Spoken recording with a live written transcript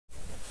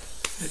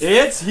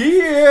It's here!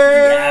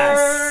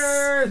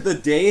 Yes! The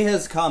day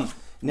has come.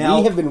 Now,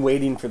 we have been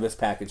waiting for this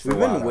package for a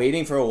while. We've been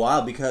waiting for a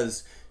while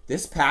because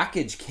this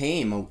package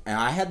came, and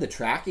I had the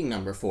tracking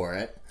number for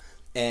it,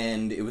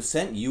 and it was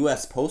sent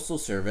U.S. Postal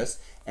Service,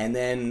 and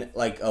then,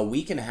 like, a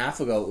week and a half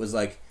ago, it was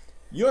like,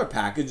 your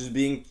package is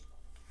being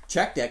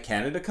checked at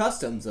Canada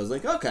Customs. I was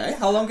like, okay,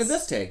 how long could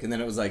this take? And then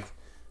it was like,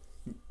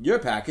 your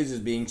package is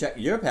being checked,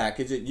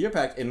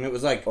 and it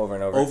was like over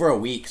and over. Over a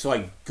week. So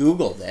I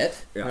Googled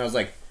it, yeah. and I was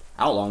like,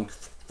 how long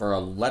for a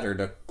letter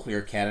to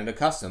clear Canada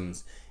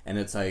Customs? And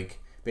it's like,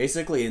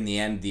 basically in the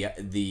end,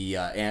 the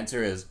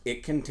answer is,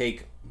 it can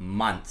take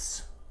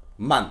months.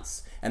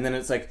 And then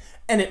it's like,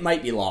 and it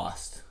might be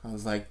lost. I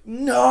was like,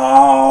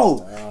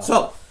 no!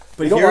 So,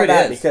 but here it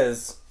is.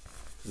 Because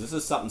this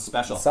is something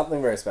special.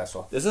 Something very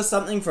special. This is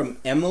something from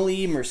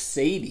Emily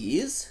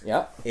Mercedes.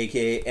 Yep.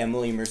 A.k.a.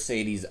 Emily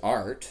Mercedes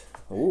Art.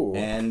 Ooh.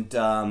 And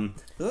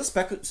this is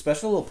a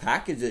special little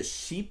package that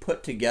she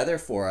put together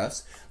for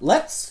us.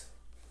 Let's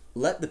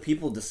let the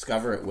people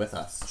discover it with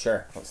us.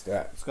 Sure. Let's do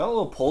it. It's got a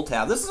little pull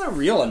tab. This is a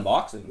real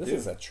unboxing. This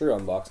is a true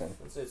unboxing.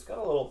 It's got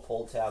a little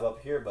pull tab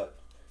up here, but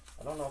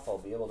I don't know if I'll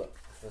be able to...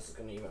 If this is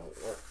going to even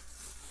work.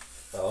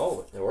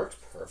 Oh, it works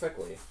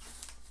perfectly.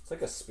 It's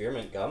like a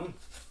spearmint gum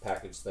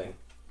package thing.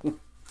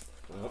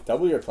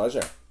 Double your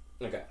pleasure.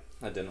 Okay,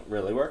 that didn't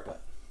really work,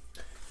 but...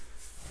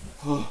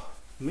 Let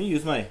me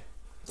use my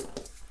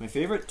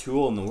favorite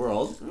tool in the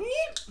world.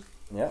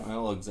 Yeah. My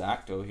little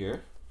X-Acto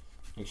here.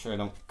 Make sure I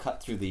don't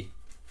cut through the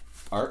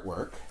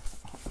artwork.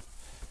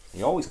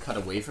 You always cut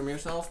away from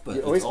yourself, but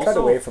you always cut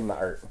away from the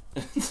art.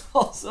 It's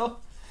also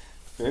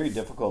very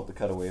difficult to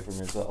cut away from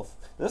yourself.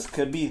 This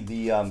could be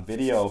the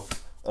video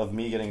of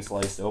me getting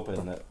sliced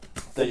open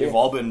that you've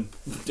all been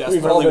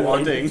desperately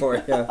wanting. For,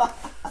 yeah.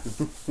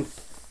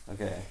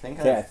 Okay,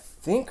 I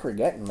think we're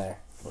getting there.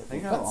 I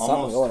think I've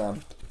something going on.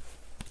 I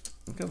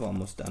think I've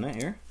almost done it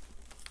here.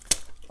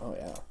 Oh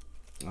yeah.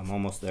 I'm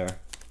almost there.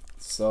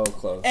 So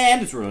close.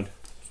 And it's ruined.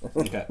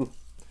 Okay.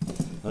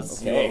 Let's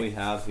see what we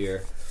have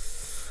here.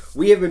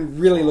 We have been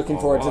really looking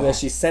forward to this.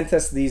 She sent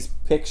us these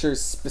pictures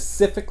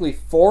specifically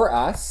for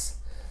us.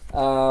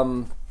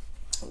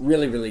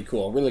 Really, really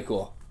cool. Really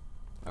cool.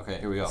 Okay,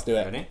 here we go. Let's do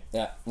it. Ready?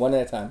 Yeah, one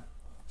at a time.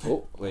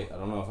 Oh, wait, I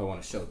don't know if I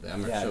want to show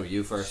them or show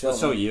you first. Show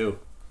Let's show you.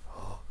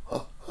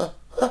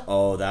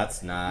 Oh,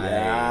 that's nice.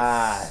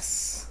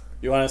 Yes.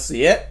 You want to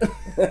see it?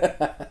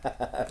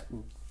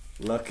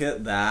 Look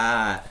at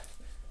that.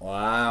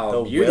 Wow.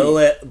 The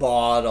Willet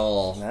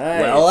bottle.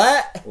 Nice.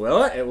 Willet?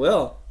 Will it? It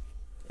will.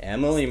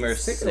 Emily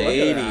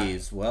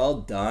Mercedes.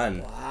 Well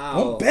done. Wow.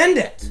 Don't bend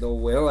it. The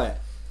Willet.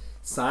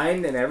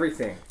 Signed and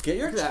everything. Get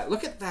your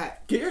Look at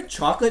that. Get your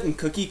chocolate and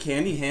cookie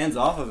candy hands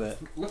off of it.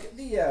 Look at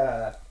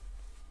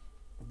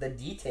the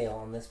detail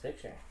on this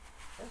picture.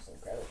 That's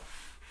incredible.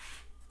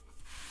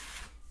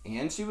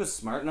 And she was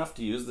smart enough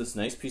to use this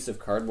nice piece of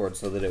cardboard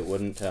so that it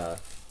wouldn't...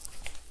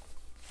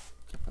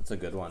 That's a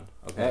good one.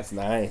 Okay. That's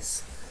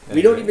nice.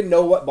 We don't even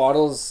know what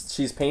bottles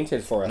she's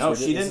painted for us. No,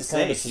 she didn't say.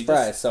 Kind of a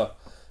surprise, so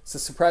it's a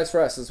surprise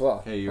for us as well.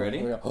 Okay, you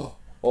ready?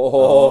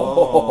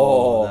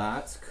 Oh,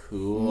 that's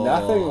cool.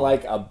 Nothing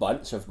like a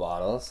bunch of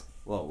bottles.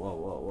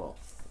 Whoa.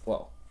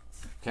 Whoa.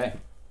 Okay,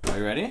 are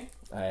you ready?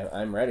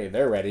 I'm ready.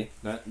 They're ready.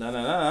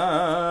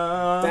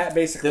 Da-da-da-da. That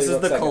basically this is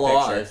looks the like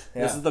collage. a picture.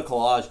 Yeah. This is the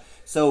collage.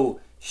 So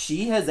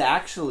she has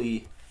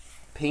actually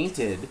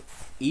painted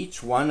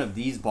each one of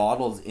these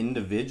bottles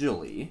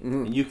individually,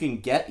 and you can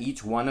get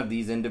each one of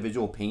these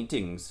individual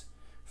paintings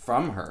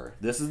from her.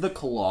 This is the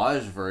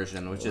collage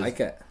version, which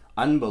is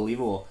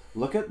unbelievable.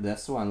 Look at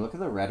this one. Look at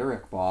the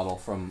rhetoric bottle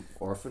from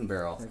Orphan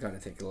Barrel. I gotta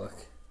take a look.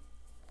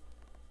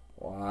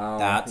 Wow,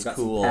 that's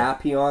cool. Some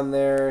Pappy on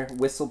there,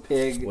 Whistle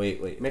Pig.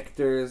 Wait.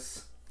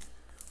 Michter's.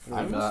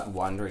 I'm just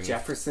wondering.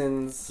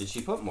 Jefferson's. Did she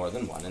put more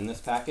than one in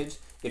this package?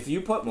 If you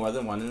put more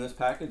than one in this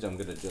package, I'm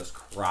gonna just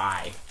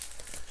cry.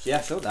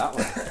 Yeah, show that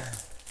one.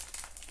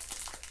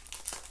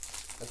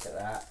 Look at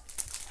that.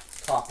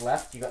 Top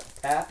left, you got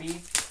the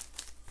Pappy.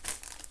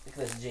 Look at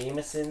this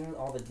Jameson,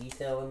 all the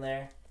detail in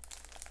there.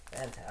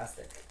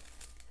 Fantastic.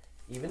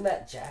 Even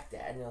that Jack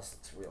Daniels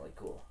looks really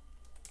cool.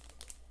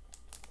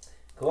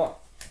 Cool.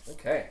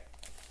 Okay.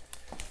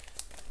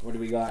 What do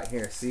we got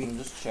here? See? I'm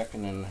just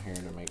checking in here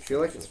to make sure. I feel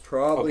like it's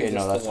probably okay.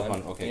 just No, that's the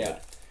one. Okay, yeah.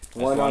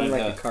 good. One on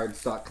like a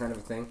cardstock kind of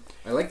a thing.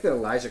 I like the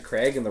Elijah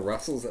Craig and the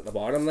Russells at the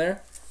bottom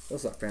there.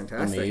 Those look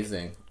fantastic.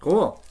 Amazing.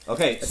 Cool.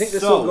 Okay, I think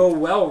this will go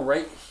well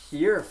right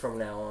here from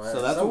now on.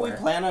 So that's what we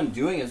plan on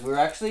doing. Is we're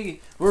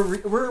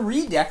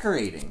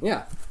redecorating.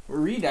 Yeah, we're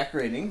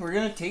redecorating. We're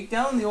gonna take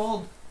down the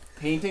old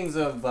paintings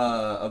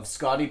of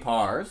Scotty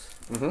Parrs,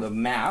 the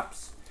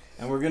maps,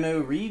 and we're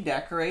gonna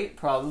redecorate.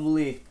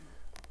 Probably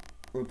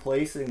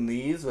replacing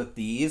these with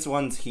these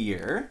ones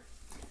here.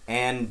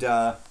 And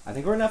I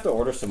think we're gonna have to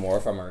order some more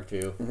from her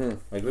too.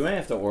 Like we might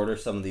have to order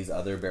some of these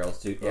other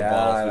barrels too.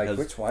 Yeah, like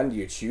which one do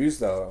you choose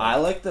though? I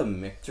like the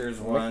Michter's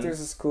one. Michter's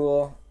is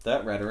cool.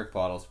 That rhetoric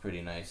bottle's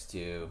pretty nice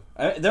too.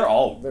 They're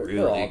all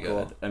really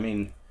good. Cool. I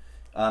mean,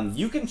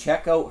 you can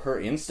check out her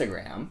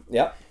Instagram.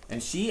 Yep.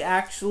 And she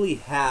actually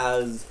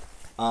has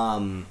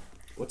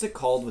what's it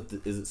called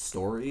with is it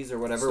stories or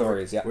whatever?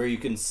 Stories, yeah. Where you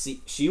can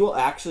see, she will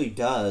actually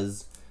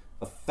does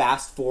a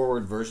fast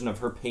forward version of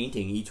her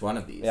painting each one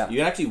of these. Yeah. You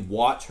can actually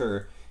watch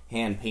her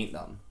hand paint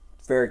them.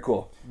 Very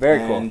cool. Very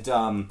cool.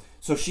 And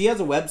so she has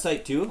a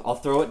website too. I'll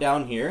throw it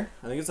down here.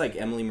 I think it's like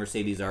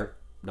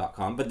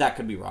emilymercedesart.com, but that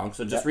could be wrong.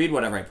 So just read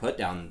whatever I put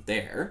down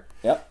there.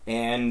 Yep.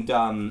 And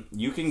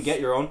you can get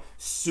your own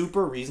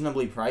super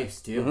reasonably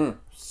priced too. Mm-hmm.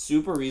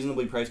 Super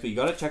reasonably priced, but you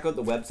got to check out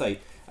the website.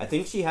 I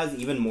think she has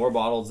even more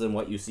bottles than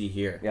what you see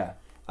here. Yeah.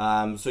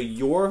 So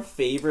your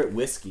favorite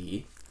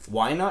whiskey,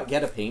 why not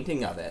get a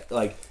painting of it?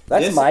 Like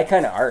that's my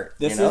kind of art.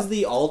 This is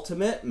the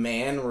ultimate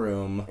man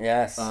room.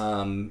 Yes.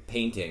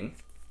 Painting.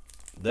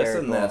 This Very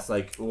and cool. this,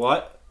 like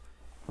what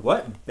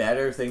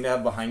better thing to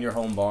have behind your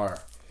home bar,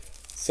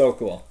 So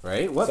cool.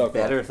 right? What So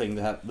better thing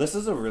to have? This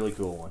is a really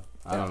cool one.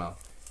 I don't know.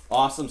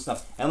 Awesome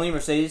stuff. Emily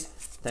Mercedes,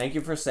 thank you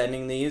for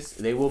sending these.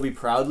 They will be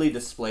proudly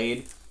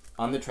displayed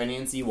on the Trenny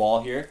and C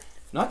wall here.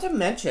 Not to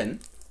mention,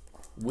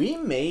 we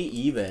may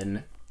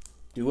even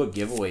do a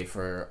giveaway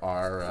for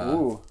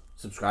our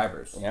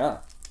subscribers. Yeah.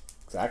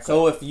 Exactly.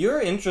 So if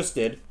you're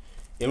interested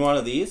in one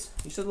of these,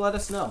 you should let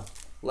us know.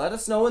 Let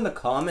us know in the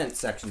comments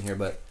section here,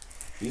 but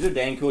these are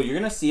dang cool. You're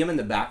going to see them in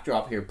the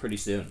backdrop here pretty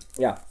soon.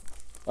 Yeah.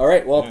 All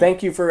right. Well,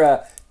 thank you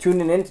for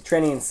tuning in to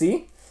Trenny and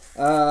C.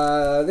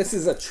 This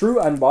is a true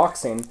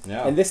unboxing,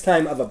 and this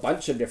time of a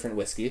bunch of different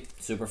whiskey.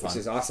 Super fun. Which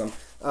is awesome.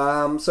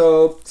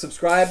 So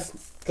subscribe,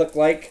 click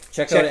like,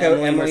 check out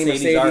Emily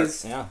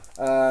Mercedes. Art.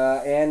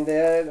 Yeah.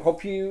 And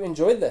hope you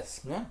enjoyed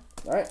this. Yeah.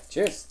 All right.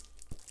 Cheers.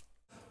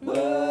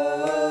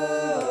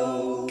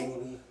 Whoa,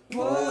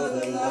 for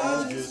the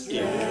largest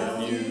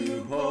if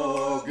you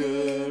pour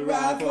good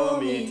right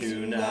for me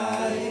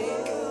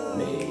tonight,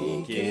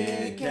 make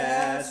it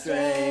cast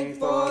strength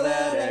for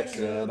that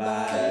extra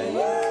bite.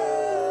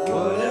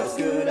 What else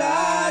could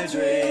I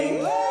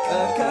drink?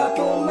 A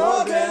couple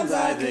more grams,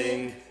 I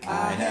think.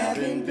 I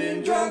haven't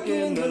been drunk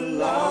in the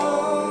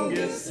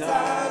longest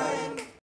time.